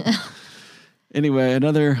pad. Anyway,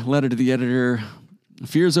 another letter to the editor.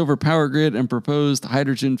 Fears over power grid and proposed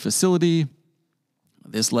hydrogen facility.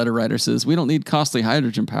 This letter writer says, we don't need costly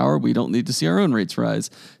hydrogen power. We don't need to see our own rates rise.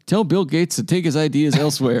 Tell Bill Gates to take his ideas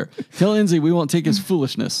elsewhere. Tell Enzi we won't take his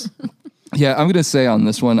foolishness. Yeah, I'm going to say on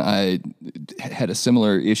this one, I had a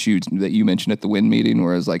similar issue that you mentioned at the WIN meeting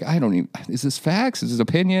where I was like, I don't even, is this facts? Is this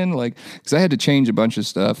opinion? Like, because I had to change a bunch of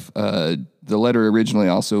stuff. The letter originally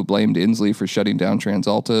also blamed Inslee for shutting down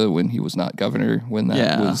TransAlta when he was not governor when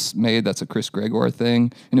that was made. That's a Chris Gregoire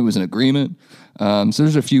thing, and it was an agreement. So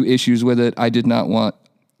there's a few issues with it. I did not want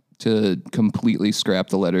to completely scrap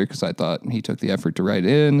the letter because I thought he took the effort to write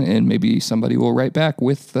in, and maybe somebody will write back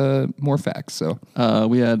with more facts. So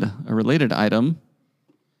we had a related item.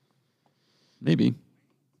 Maybe.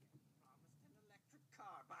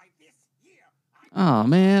 Oh,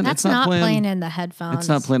 man. That's not playing in the headphones. It's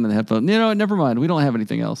not playing in the headphones. You know what? Never mind. We don't have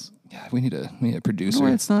anything else. yeah, we need a producer.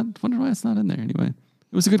 Wonder why it's not in there anyway.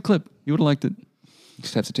 It was a good clip. You would have liked it.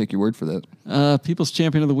 Just have to take your word for that. People's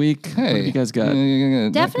Champion of the Week. Hey, What have you guys got?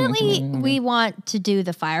 Definitely, we want to do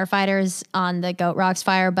the firefighters on the Goat Rocks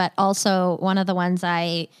fire, but also one of the ones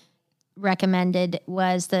I recommended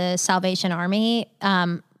was the Salvation Army.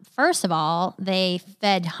 First of all, they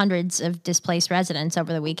fed hundreds of displaced residents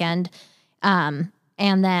over the weekend.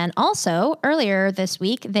 And then also earlier this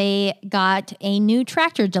week, they got a new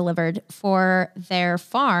tractor delivered for their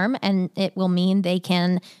farm, and it will mean they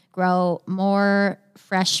can grow more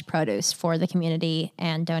fresh produce for the community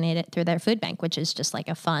and donate it through their food bank, which is just like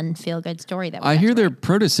a fun, feel-good story. That I hear their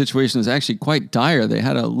produce situation is actually quite dire. They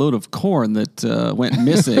had a load of corn that went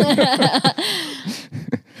missing.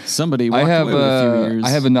 Somebody walked away with a few years. I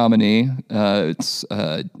have a nominee. It's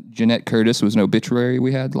Jeanette Curtis was an obituary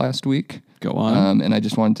we had last week. Go on. And I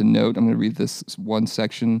just wanted to note, I'm going to read this one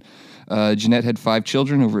section. Jeanette had 5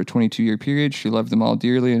 children over a 22-year period. She loved them all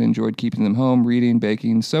dearly and enjoyed keeping them home, reading,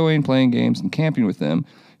 baking, sewing, playing games, and camping with them.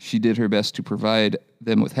 She did her best to provide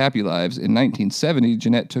them with happy lives. In 1970,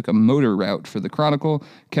 Jeanette took a motor route for the Chronicle,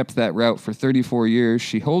 kept that route for 34 years.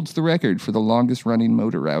 She holds the record for the longest-running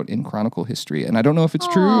motor route in Chronicle history. And I don't know if it's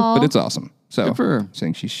true, but it's awesome. So, Good for her.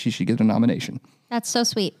 Saying she should get a nomination. That's so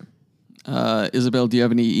sweet. Isabel, do you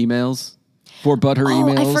have any emails? For butter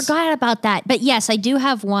emails? I forgot about that. But yes, I do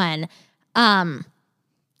have one. Hang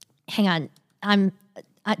on.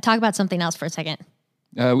 Talk about something else for a second.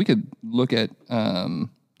 We could look at...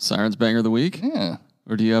 Sirens Banger of the Week? yeah.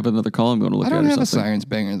 Or do you have another call I'm going to look at? I don't have or a something? Sirens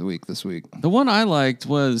banger of the week this week. The one I liked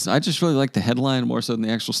was, I just really liked the headline more so than the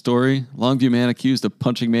actual story. Longview man accused of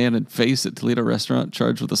punching man in face at Toledo restaurant,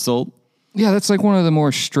 charged with assault. Yeah, that's like one of the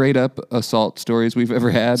more straight up assault stories we've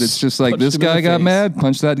ever had. It's just like this guy got mad,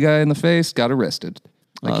 punched that guy in the face, got arrested.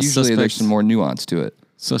 Like usually there's some more nuance to it.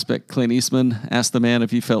 Suspect Clint Eastman asked the man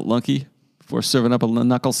if he felt lunky before serving up a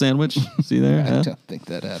knuckle sandwich. See there? I don't think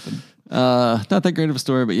that happened. Not that great of a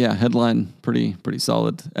story, but yeah, headline pretty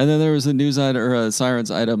solid. And then there was a news item or a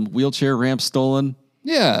Sirens item: wheelchair ramp stolen.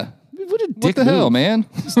 Yeah, What the hell, man?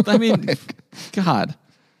 I mean, God.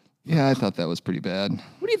 Yeah, I thought that was pretty bad.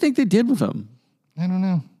 What do you think they did with them? I don't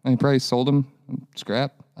know. I mean, probably sold them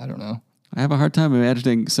scrap. I don't know. I have a hard time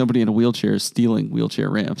imagining somebody in a wheelchair stealing wheelchair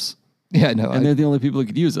ramps. Yeah, no. And they're the only people who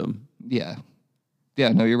could use them. Yeah. Yeah,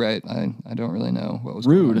 no, you're right. I don't really know what was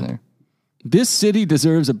going on there. This city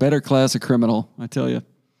deserves a better class of criminal, I tell you.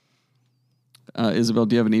 Isabel,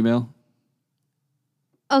 do you have an email?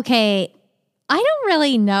 Okay, I don't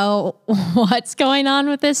really know what's going on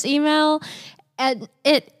with this email. And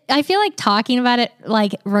I feel like talking about it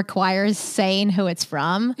like requires saying who it's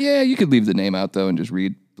from. Yeah, you could leave the name out though and just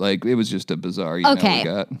read. Like it was just a bizarre email we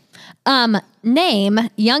got. Name,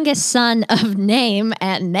 youngest son of name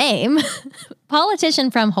and name, politician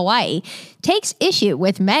from Hawaii, takes issue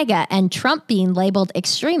with MAGA and Trump being labeled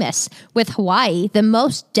extremists, with Hawaii, the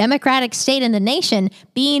most democratic state in the nation,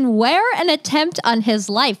 being where an attempt on his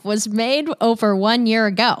life was made over 1 year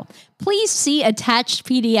ago. Please see attached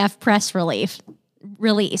PDF press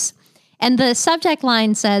release. And the subject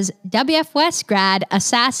line says, WF West grad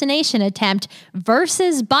assassination attempt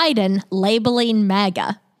versus Biden labeling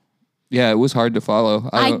MAGA. Yeah, it was hard to follow.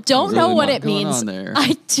 I don't know what it means. There.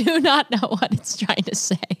 I do not know what it's trying to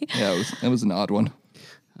say. Yeah, it was an odd one.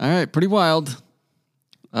 All right, pretty wild.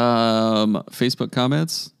 Facebook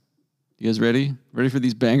comments. You guys ready? Ready for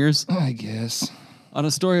these bangers? I guess. On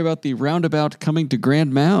a story about the roundabout coming to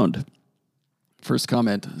Grand Mound. First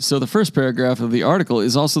comment. So the first paragraph of the article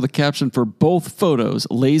is also the caption for both photos.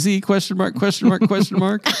 Lazy, question mark, question mark, question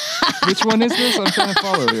mark. Which one is this? I'm trying to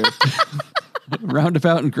follow here.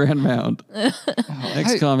 Roundabout and Grand Mound.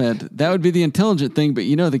 Next comment. That would be the intelligent thing, but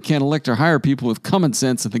you know they can't elect or hire people with common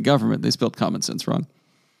sense in the government. They spelled common sense wrong.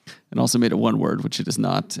 And also made it one word, which it is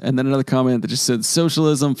not. And then another comment that just said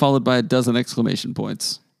socialism followed by a dozen exclamation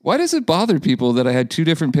points. Why does it bother people that I had two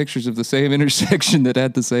different pictures of the same intersection that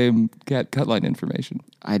had the same cut line information?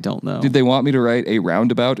 I don't know. Did they want me to write a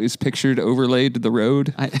roundabout is pictured overlaid to the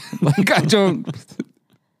road? I don't...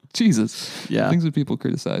 Jesus. Yeah. Things that people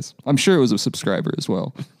criticize. I'm sure it was a subscriber as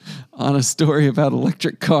well. On a story about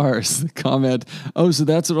electric cars, the comment, oh, so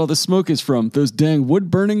that's what all the smoke is from. Those dang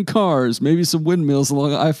wood-burning cars. Maybe some windmills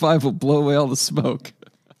along I-5 will blow away all the smoke.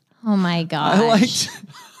 Oh, my gosh. I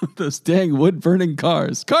liked those dang wood-burning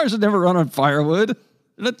cars. Cars would never run on firewood.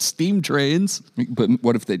 They're not steam trains. But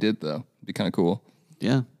what if they did, though? It'd be kind of cool.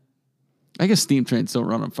 Yeah. I guess steam trains don't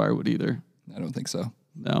run on firewood either. I don't think so.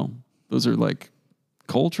 No. Those are like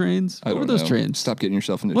coal trains? What were those trains? Stop getting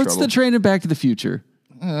yourself into trouble. What's the train in Back to the Future?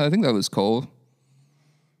 I think that was coal.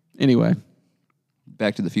 Anyway.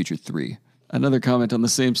 Back to the Future 3. Another comment on the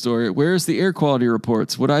same story. Where's the air quality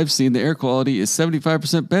reports? What I've seen, the air quality is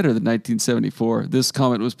 75% better than 1974. This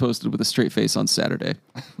comment was posted with a straight face on Saturday.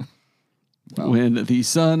 Wow. When the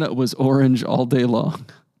sun was orange all day long.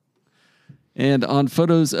 And on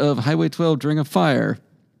photos of Highway 12 during a fire,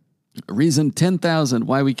 reason 10,000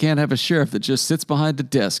 why we can't have a sheriff that just sits behind a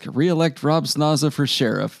desk. Re-elect Rob Snaza for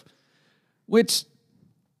sheriff. Which,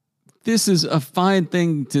 this is a fine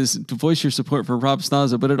thing to voice your support for Rob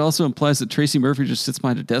Snaza, but it also implies that Tracy Murphy just sits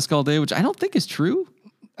behind a desk all day, which I don't think is true.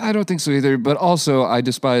 I don't think so either, but also I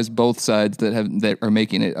despise both sides that are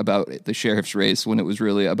making it about the sheriff's race when it was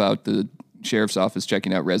really about the sheriff's office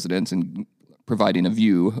checking out residents and providing a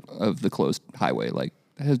view of the closed highway. Like,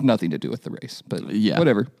 it has nothing to do with the race, but yeah,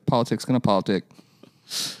 whatever. Politics gonna politic.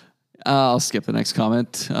 I'll skip the next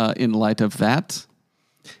comment in light of that.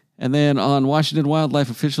 And then on Washington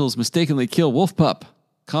wildlife officials mistakenly kill wolf pup.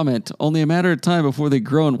 Comment, only a matter of time before they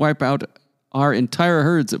grow and wipe out our entire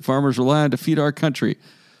herds that farmers rely on to feed our country.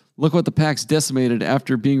 Look what the pack's decimated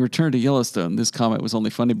after being returned to Yellowstone. This comment was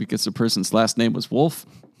only funny because the person's last name was Wolf.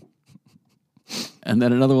 And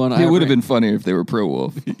then another one. It would have been funnier if they were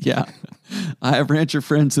pro-wolf. Yeah. I have rancher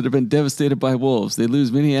friends that have been devastated by wolves. They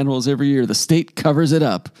lose many animals every year. The state covers it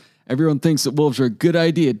up. Everyone thinks that wolves are a good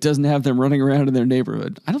idea. It doesn't have them running around in their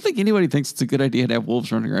neighborhood. I don't think anybody thinks it's a good idea to have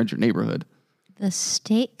wolves running around your neighborhood. The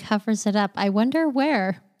state covers it up. I wonder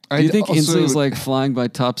where. Do you think Inslee's like flying by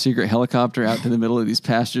top secret helicopter out to the middle of these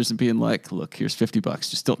pastures and being like, look, here's $50.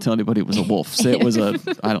 Just don't tell anybody it was a wolf. Say it was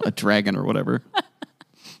a dragon or whatever.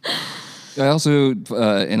 I also,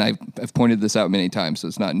 and I've pointed this out many times, so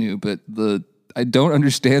it's not new, but I don't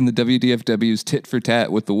understand the WDFW's tit for tat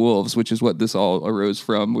with the wolves, which is what this all arose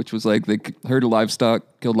from, which was like they killed livestock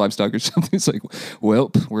or something. It's like,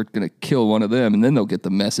 well, we're going to kill one of them and then they'll get the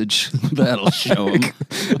message. That'll show them.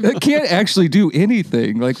 That can't actually do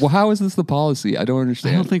anything. Like, well, how is this the policy? I don't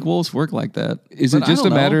understand. I don't think wolves work like that. Is it just a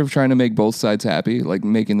matter of trying to make both sides happy, like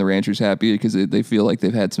making the ranchers happy because they feel like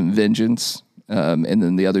they've had some vengeance, and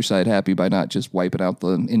then the other side happy by not just wiping out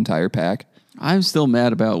the entire pack? I'm still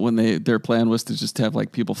mad about when their plan was to just have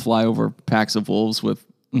like people fly over packs of wolves with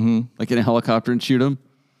like in a helicopter and shoot them.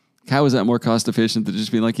 How is that more cost efficient than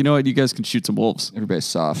just being like, you know what, you guys can shoot some wolves? Everybody's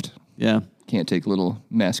soft. Yeah. Can't take little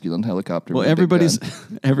masculine helicopter. Well, everybody's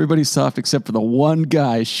soft except for the one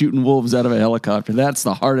guy shooting wolves out of a helicopter. That's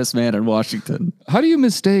the hardest man in Washington. How do you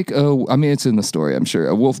mistake? I mean, it's in the story, I'm sure.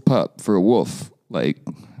 A wolf pup for a wolf, like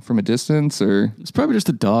from a distance, or it's probably just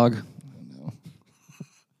a dog.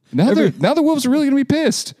 Now the wolves are really going to be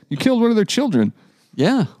pissed. You killed one of their children.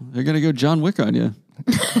 Yeah, they're going to go John Wick on you.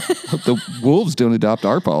 Hope the wolves don't adopt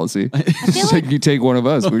our policy. It's like you take one of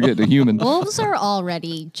us, we're getting a human. Wolves are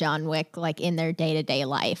already John Wick, like in their day-to-day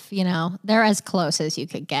life, you know? They're as close as you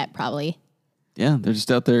could get, probably. Yeah, they're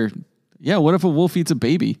just out there. Yeah, what if a wolf eats a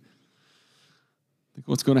baby?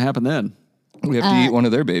 What's going to happen then? We have to eat one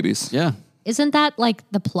of their babies. Yeah. Isn't that like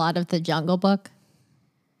the plot of the Jungle Book?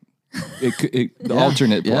 The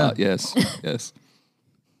alternate plot, yes.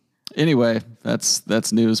 Anyway,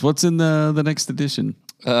 that's news. What's in the next edition?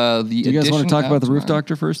 Do you guys want to talk about the Roof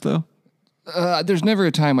Doctor first, though? There's never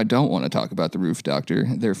a time I don't want to talk about the Roof Doctor.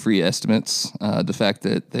 Their free estimates, the fact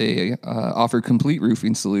that they offer complete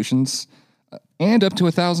roofing solutions, and up to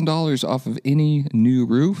 $1,000 off of any new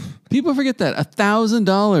roof. People forget that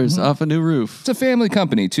 $1,000 off a new roof. It's a family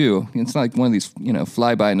company too. It's not like one of these,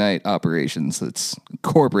 fly-by-night operations that's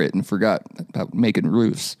corporate and forgot about making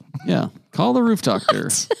roofs. Yeah, call the Roof Doctor.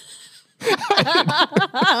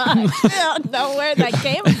 I don't know where that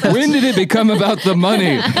came from. When did it become about the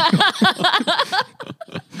money?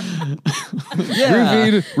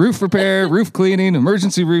 Roofing, roof repair, roof cleaning,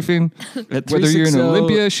 emergency roofing. Whether you're in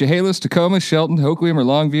Olympia, Chehalis, Tacoma, Shelton, Hoquiam, or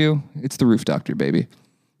Longview, it's the Roof Doctor, baby.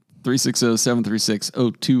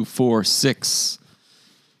 360-736-0246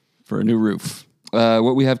 for a new roof.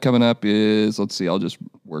 What we have coming up is, let's see, I'll just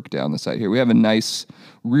work down the site here. We have a nice,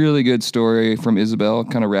 really good story from Isabel,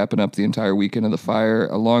 kind of wrapping up the entire weekend of the fire,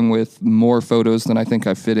 along with more photos than I think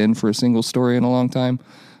I've fit in for a single story in a long time.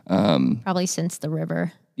 Probably since the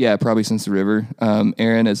river. Yeah, probably since the river.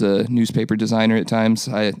 Aaron, as a newspaper designer at times,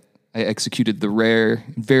 I executed the rare,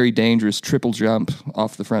 very dangerous triple jump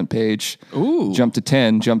off the front page. Ooh. Jump to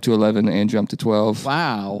 10, jump to 11, and jump to 12.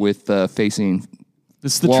 Wow. With facing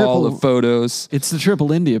It's the wall of photos. It's the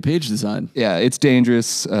triple India page design. Yeah, it's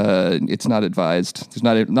dangerous. It's not advised. There's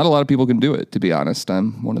not a lot of people can do it, to be honest.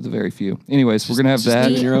 I'm one of the very few. Anyways, we're going to have that.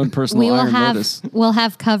 Doing your own personal Iron Lotus. We'll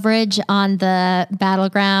have coverage on the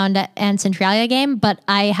Battleground and Centralia game, but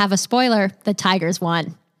I have a spoiler. The Tigers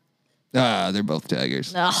won. They're both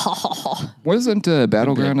Tigers. Oh. Wasn't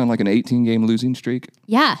Battleground on like an 18-game losing streak?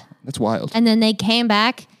 Yeah. That's wild. And then they came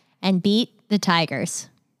back and beat the Tigers.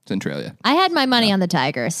 Centralia. I had my money on the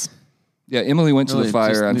Tigers. Yeah, Emily went to the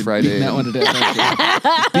fire on Friday. Beating that one to death.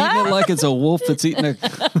 Beating it like it's a wolf that's eating a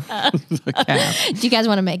calf. Do you guys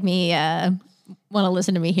want to make me want to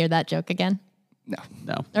listen to me hear that joke again? No.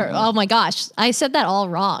 Oh my gosh, I said that all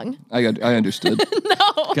wrong. I understood.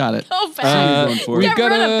 No. Got it. Go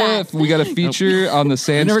back. We got a feature on the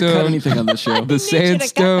Sandstone. Never cut anything on the show. The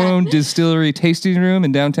Sandstone Distillery Tasting Room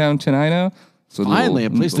in downtown Tenino. So finally, a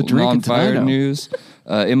place to drink in non-fire Tenino. news.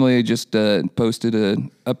 Emily just posted a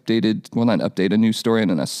new story on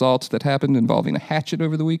an assault that happened involving a hatchet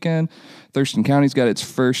over the weekend. Thurston County's got its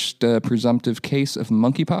first presumptive case of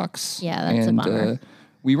monkeypox. Yeah, that's a bummer.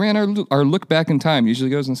 We ran our look back in time. Usually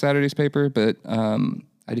goes in Saturday's paper, but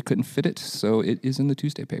I couldn't fit it, so it is in the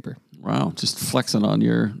Tuesday paper. Wow, just flexing on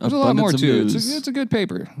your There's a lot more abundance of too. news. It's a good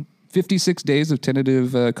paper. 56 days of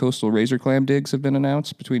tentative coastal razor clam digs have been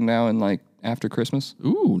announced between now and after Christmas.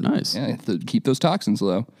 Ooh, nice. Yeah, to keep those toxins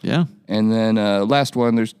low. Yeah. And then last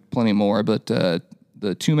one, there's plenty more, but the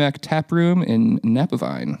Tumac Tap Room in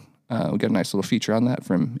Napavine. We got a nice little feature on that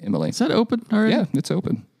from Emily. Is that open already? Yeah, it's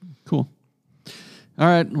open. Cool. All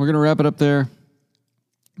right, we're going to wrap it up there.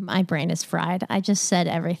 My brain is fried. I just said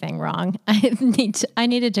everything wrong. I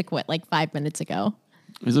needed to quit 5 minutes ago.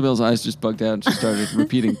 Isabel's eyes just bugged out and she started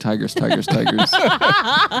repeating tigers, tigers, tigers.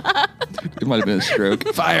 It might have been a stroke.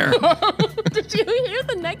 Fire. Did you hear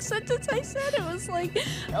the next sentence I said? It was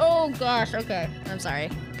oh gosh, okay. I'm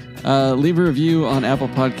sorry. Leave a review on Apple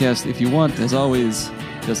Podcasts if you want. As always,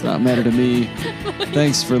 Does not matter to me.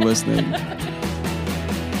 Thanks for listening.